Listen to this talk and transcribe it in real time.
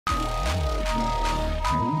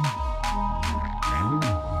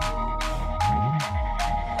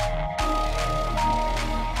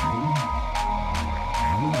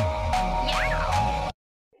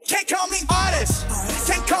call me artist,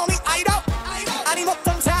 can't call me idol. 아니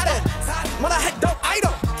못한 talent, 뭐라 해도 I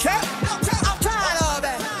don't care. I'm tired of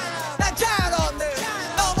it. 난 잘 없네.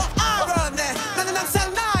 너무 어렵네. 나는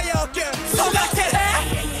항상 나였길 생각해.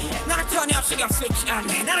 나는 전혀 신경 쓰지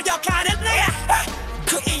않네. 나는 역할을 내.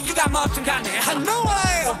 그 이유가 뭐든 간에 I know what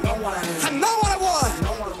I am. I know what I want.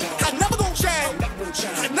 I never gon' change.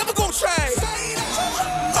 I never gon' change.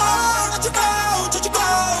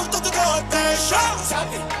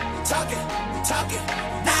 Talking.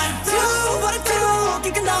 난 do what I do.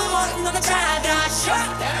 기가 너는 잘 다셔.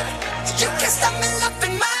 You can't stop me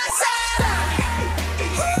loving myself.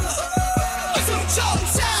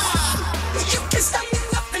 You can't stop me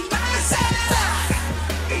loving myself.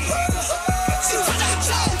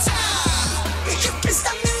 You can't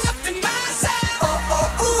stop me loving myself.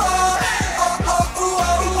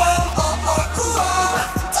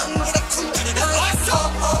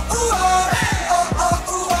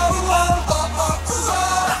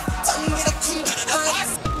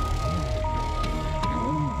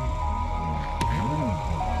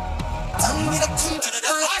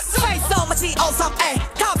 Say so much awesome, ayy.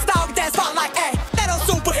 Top star with that spotlight, ayy. 내는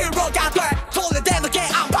superhero가 돼. 돌려대는 게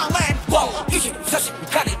안방맨. Whoa, 이게 사실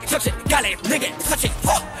가리, 사실 가리, 내게 사실.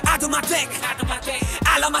 I do my thing,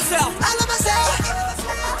 I love myself. I love my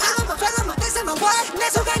this is my way. 내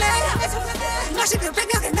속안에 몇십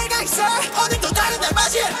백명의 내가 있어. 오늘도 다른 날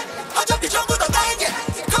맞이. 어차피 전부 다 나에게.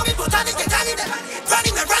 고민보다는 게 다니네.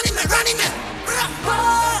 Running man.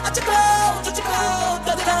 어쩌고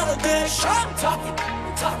떠들어도 돼.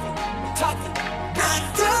 Talking.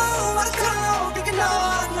 난 do what I do. 네가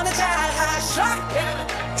너는 잘 하셔.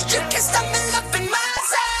 You can't stop me loving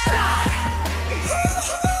myself.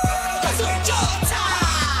 소리 좋다.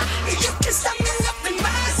 You can't stop me loving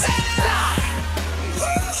myself.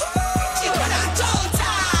 지원아 좋다.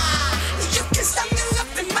 You can't stop me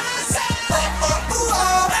loving myself.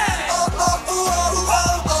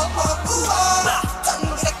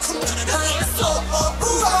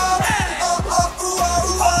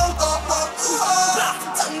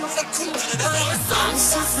 I'm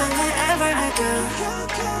so fun wherever I go.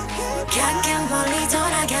 가끔 멀리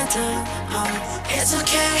돌아가도 it's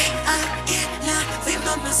okay. I cannot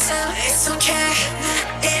remind myself. It's okay. 나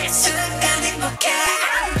이 순간 행복해.